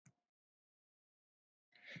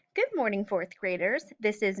Good morning, fourth graders.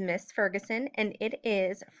 This is Miss Ferguson, and it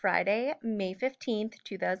is Friday, May 15th,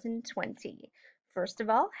 2020. First of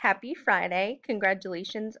all, happy Friday.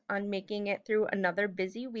 Congratulations on making it through another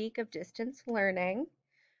busy week of distance learning.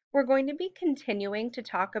 We're going to be continuing to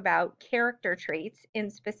talk about character traits,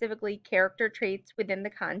 and specifically character traits within the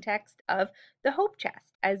context of the Hope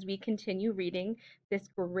Chest as we continue reading this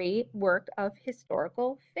great work of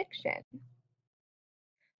historical fiction.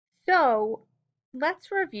 So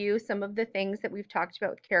let's review some of the things that we've talked about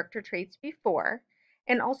with character traits before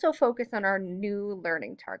and also focus on our new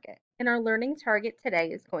learning target. And our learning target today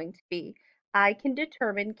is going to be I can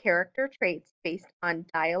determine character traits based on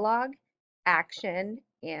dialogue, action,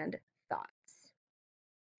 and thoughts.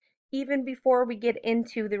 Even before we get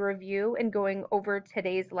into the review and going over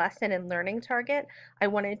today's lesson and learning target, I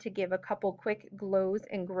wanted to give a couple quick glows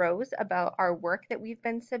and grows about our work that we've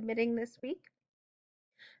been submitting this week.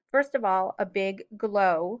 First of all, a big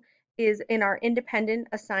glow is in our independent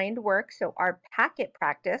assigned work. So our packet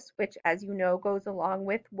practice, which as you know goes along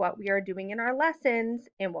with what we are doing in our lessons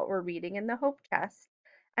and what we're reading in the Hope Chest.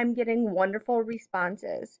 I'm getting wonderful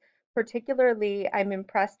responses. Particularly, I'm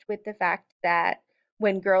impressed with the fact that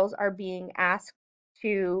when girls are being asked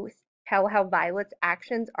to tell how Violet's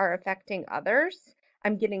actions are affecting others,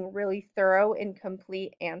 I'm getting really thorough and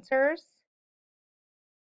complete answers.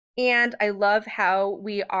 And I love how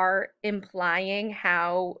we are implying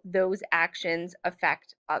how those actions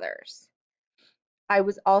affect others. I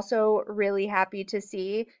was also really happy to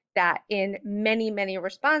see that in many, many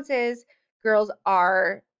responses, girls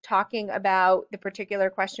are talking about the particular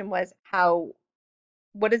question was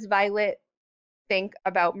what does Violet think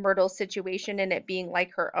about Myrtle's situation and it being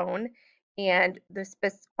like her own? And the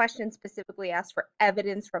question specifically asked for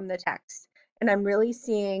evidence from the text. And I'm really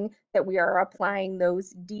seeing that we are applying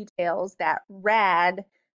those details, that rad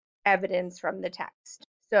evidence from the text.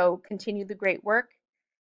 So continue the great work.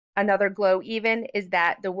 Another glow even is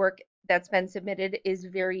that the work that's been submitted is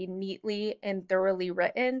very neatly and thoroughly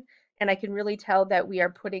written. And I can really tell that we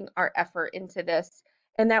are putting our effort into this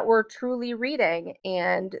and that we're truly reading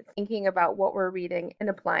and thinking about what we're reading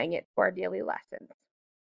and applying it to our daily lessons.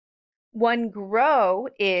 One grow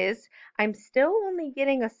is I'm still only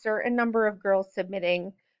getting a certain number of girls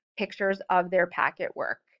submitting pictures of their packet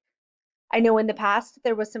work. I know in the past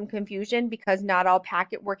there was some confusion because not all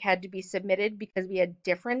packet work had to be submitted because we had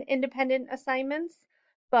different independent assignments.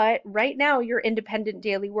 But right now, your independent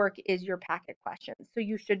daily work is your packet questions. So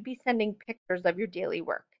you should be sending pictures of your daily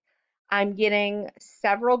work. I'm getting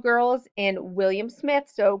several girls in William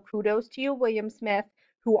Smith, so kudos to you, William Smith,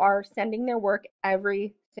 who are sending their work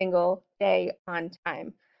every single day on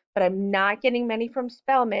time. But I'm not getting many from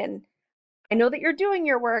Spellman. I know that you're doing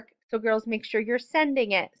your work, so girls, make sure you're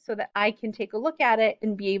sending it so that I can take a look at it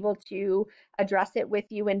and be able to address it with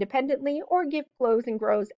you independently or give glows and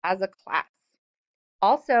grows as a class.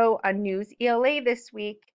 Also, on News ELA this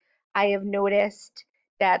week, I have noticed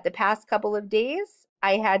that the past couple of days,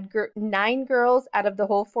 I had 9 girls out of the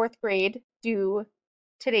whole fourth grade do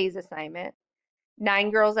today's assignment,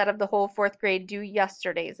 9 girls out of the whole fourth grade do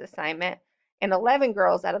yesterday's assignment, and 11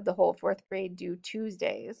 girls out of the whole fourth grade do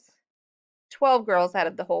Tuesdays. 12 girls out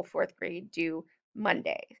of the whole fourth grade do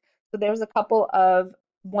Monday. So there's a couple of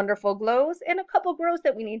wonderful glows and a couple grows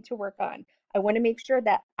that we need to work on. I want to make sure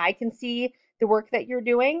that I can see the work that you're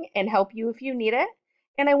doing and help you if you need it.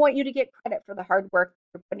 And I want you to get credit for the hard work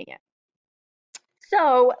you're putting in.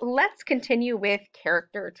 So let's continue with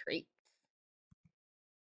character traits.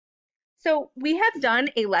 So we have done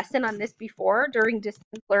a lesson on this before during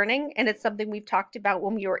distance learning, and it's something we've talked about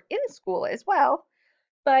when we were in school as well.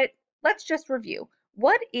 But let's just review.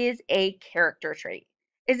 What is a character trait?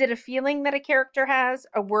 Is it a feeling that a character has,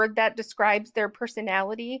 a word that describes their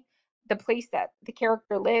personality, the place that the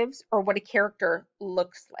character lives, or what a character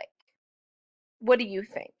looks like? What do you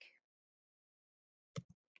think?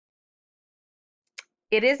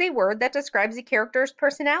 It is a word that describes a character's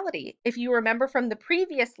personality. If you remember from the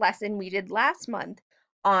previous lesson we did last month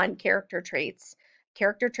on character traits,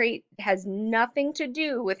 character trait has nothing to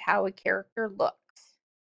do with how a character looks.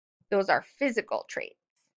 Those are physical traits.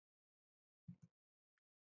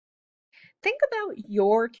 Think about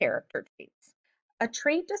your character traits. A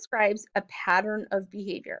trait describes a pattern of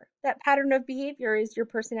behavior. That pattern of behavior is your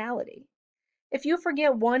personality. If you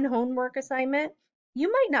forget one homework assignment,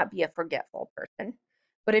 you might not be a forgetful person.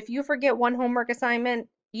 But if you forget one homework assignment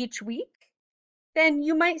each week, then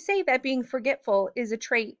you might say that being forgetful is a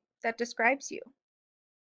trait that describes you.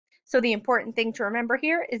 So the important thing to remember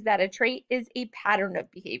here is that a trait is a pattern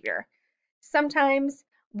of behavior. Sometimes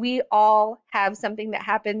we all have something that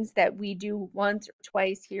happens that we do once or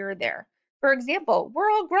twice here or there. For example,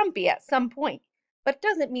 we're all grumpy at some point, but it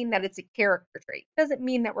doesn't mean that it's a character trait. It doesn't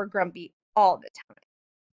mean that we're grumpy all the time.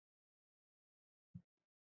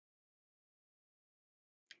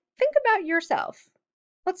 Think about yourself.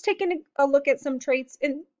 Let's take a look at some traits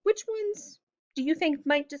and which ones do you think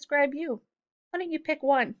might describe you? Why don't you pick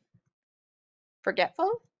one?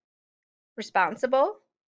 Forgetful, responsible,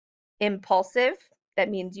 impulsive, that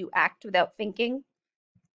means you act without thinking,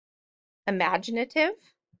 imaginative,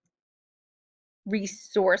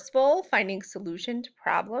 resourceful, finding solution to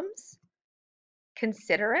problems,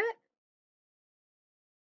 considerate,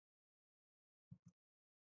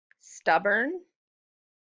 stubborn.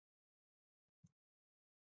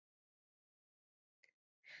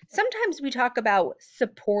 Sometimes we talk about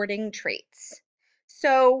supporting traits.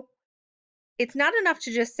 So it's not enough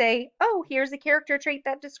to just say, oh, here's a character trait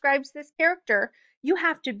that describes this character. You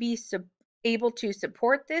have to be able to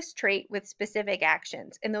support this trait with specific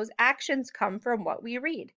actions. And those actions come from what we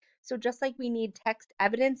read. So just like we need text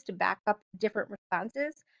evidence to back up different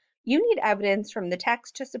responses, you need evidence from the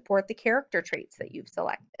text to support the character traits that you've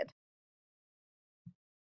selected.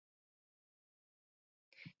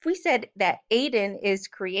 If we said that Aiden is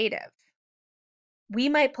creative, we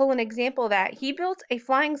might pull an example that he built a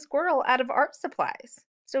flying squirrel out of art supplies.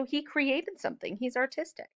 So he created something, he's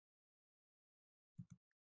artistic.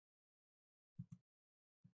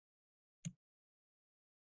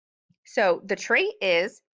 So the trait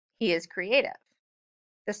is he is creative.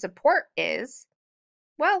 The support is,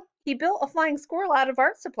 well, he built a flying squirrel out of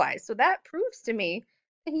art supplies. So that proves to me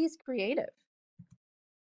that he's creative.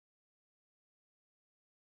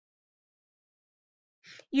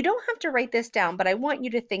 You don't have to write this down, but I want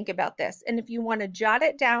you to think about this. And if you want to jot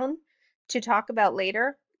it down to talk about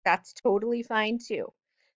later, that's totally fine too.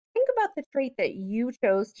 Think about the trait that you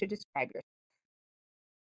chose to describe yourself.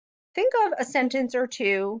 Think of a sentence or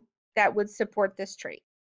two that would support this trait.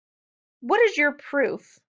 What is your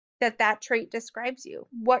proof that that trait describes you?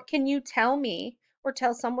 What can you tell me or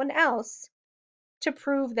tell someone else to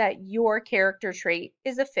prove that your character trait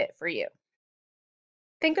is a fit for you?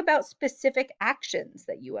 Think about specific actions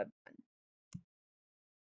that you have done.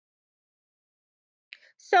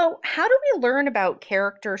 So, how do we learn about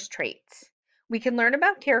characters' traits? We can learn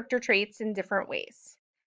about character traits in different ways.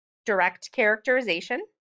 Direct characterization,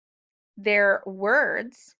 their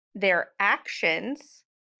words, their actions,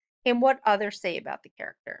 and what others say about the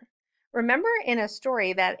character. Remember in a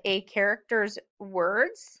story that a character's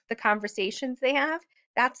words, the conversations they have,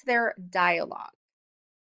 that's their dialogue.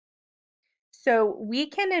 So we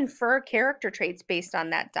can infer character traits based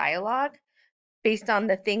on that dialogue, based on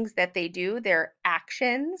the things that they do, their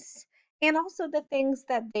actions, and also the things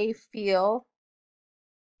that they feel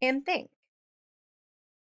and think.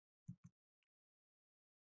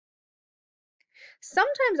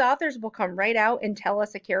 Sometimes authors will come right out and tell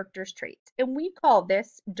us a character's traits, and we call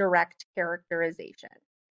this direct characterization.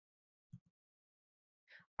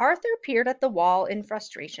 Arthur peered at the wall in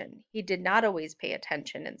frustration. He did not always pay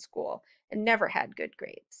attention in school and never had good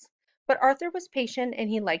grades. But Arthur was patient and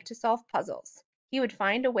he liked to solve puzzles. He would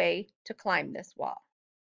find a way to climb this wall.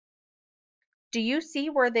 Do you see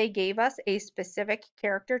where they gave us a specific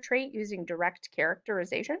character trait using direct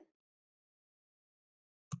characterization?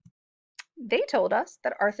 They told us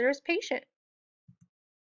that Arthur is patient.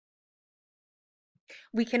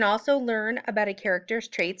 We can also learn about a character's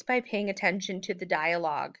traits by paying attention to the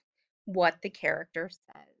dialogue, what the character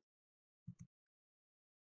says.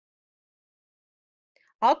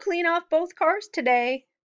 I'll clean off both cars today.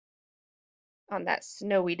 On that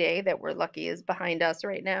snowy day that we're lucky is behind us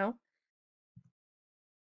right now.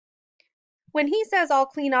 When he says, I'll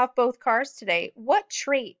clean off both cars today, what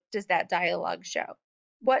trait does that dialogue show?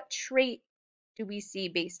 What trait do we see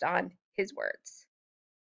based on his words?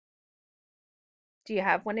 Do you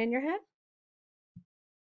have one in your head?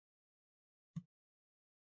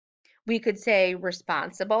 We could say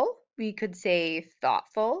responsible, we could say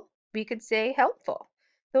thoughtful, we could say helpful.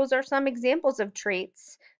 Those are some examples of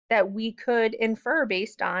traits that we could infer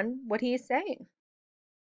based on what he is saying.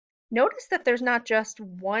 Notice that there's not just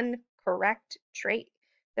one correct trait.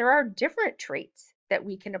 There are different traits that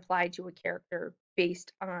we can apply to a character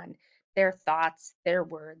based on their thoughts, their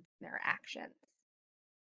words, their actions.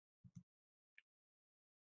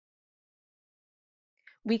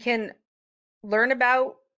 We can learn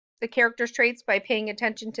about the character's traits by paying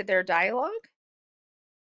attention to their dialogue.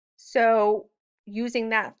 So, using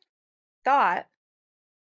that thought,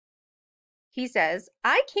 he says,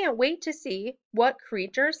 I can't wait to see what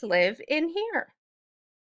creatures live in here.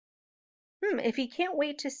 If he can't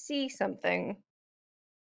wait to see something,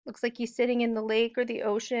 looks like he's sitting in the lake or the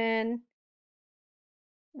ocean.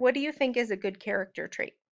 What do you think is a good character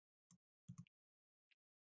trait?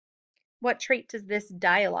 What trait does this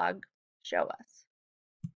dialogue show us?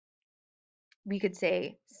 We could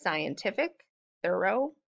say scientific,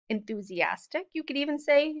 thorough, enthusiastic. You could even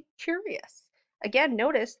say curious. Again,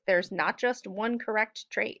 notice there's not just one correct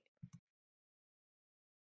trait.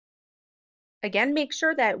 Again, make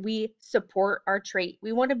sure that we support our trait.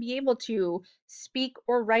 We want to be able to speak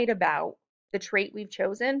or write about the trait we've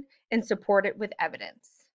chosen and support it with evidence.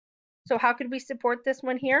 So how could we support this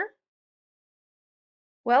one here?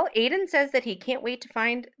 Well, Aiden says that he can't wait to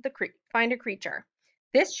find a creature.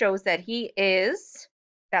 This shows that he is,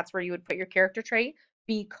 that's where you would put your character trait,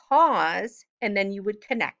 because, and then you would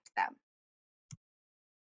connect them.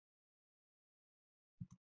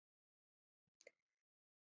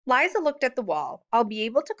 Liza looked at the wall. I'll be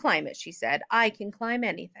able to climb it, she said. I can climb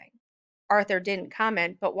anything. Arthur didn't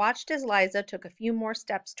comment, but watched as Liza took a few more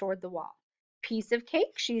steps toward the wall. Piece of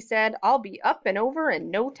cake, she said. I'll be up and over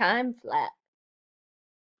in no time flat.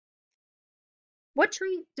 What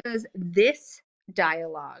trait does this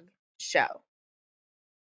dialogue show?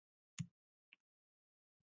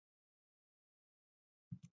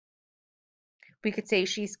 We could say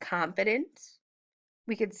she's confident.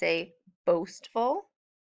 We could say boastful.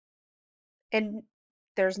 And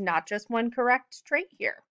there's not just one correct trait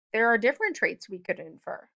here. There are different traits we could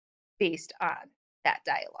infer based on that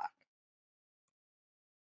dialogue.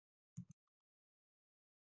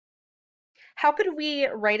 How could we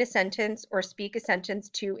write a sentence or speak a sentence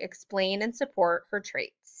to explain and support her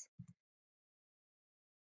traits?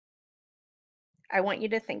 I want you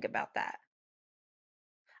to think about that.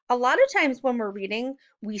 A lot of times when we're reading,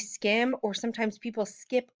 we skim or sometimes people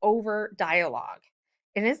skip over dialogue.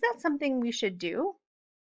 And is that something we should do?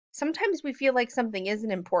 Sometimes we feel like something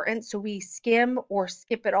isn't important, so we skim or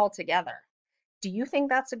skip it altogether. Do you think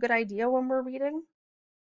that's a good idea when we're reading?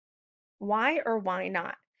 Why or why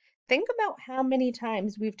not? Think about how many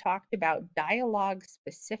times we've talked about dialogue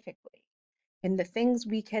specifically and the things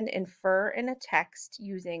we can infer in a text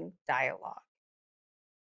using dialogue.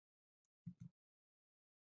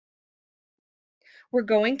 We're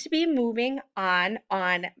going to be moving on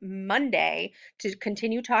Monday to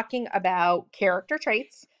continue talking about character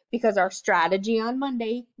traits because our strategy on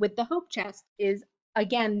Monday with the Hope Chest is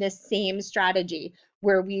again this same strategy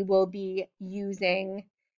where we will be using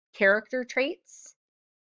character traits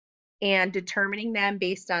and determining them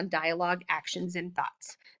based on dialogue, actions, and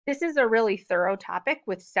thoughts. This is a really thorough topic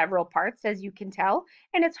with several parts, as you can tell,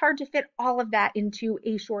 and it's hard to fit all of that into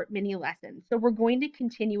a short mini lesson. So we're going to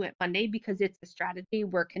continue it Monday because it's a strategy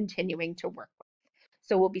we're continuing to work with.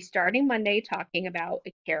 So we'll be starting Monday talking about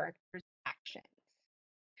a character's actions.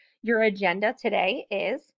 Your agenda today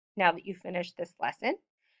is, now that you finished this lesson,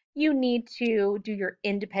 you need to do your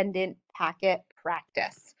independent packet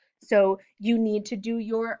practice. So you need to do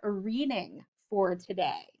your reading for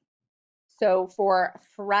today. So for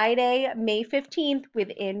Friday, May 15th,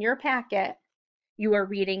 within your packet, you are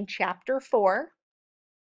reading chapter 4.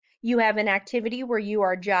 You have an activity where you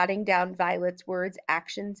are jotting down Violet's words,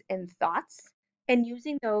 actions, and thoughts, and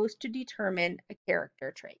using those to determine a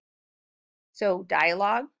character trait. So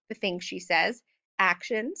dialogue, the things she says,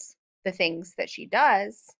 actions, the things that she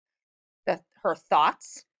does, her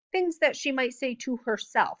thoughts, things that she might say to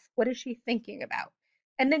herself. What is she thinking about?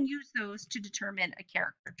 And then use those to determine a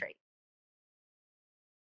character trait.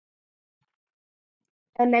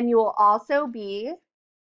 And then you will also be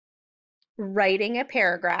writing a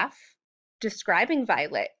paragraph describing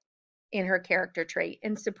Violet in her character trait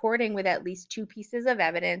and supporting with at least 2 pieces of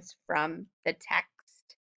evidence from the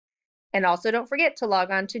text. And also don't forget to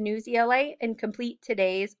log on to News ELA and complete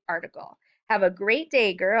today's article. Have a great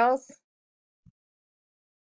day, girls.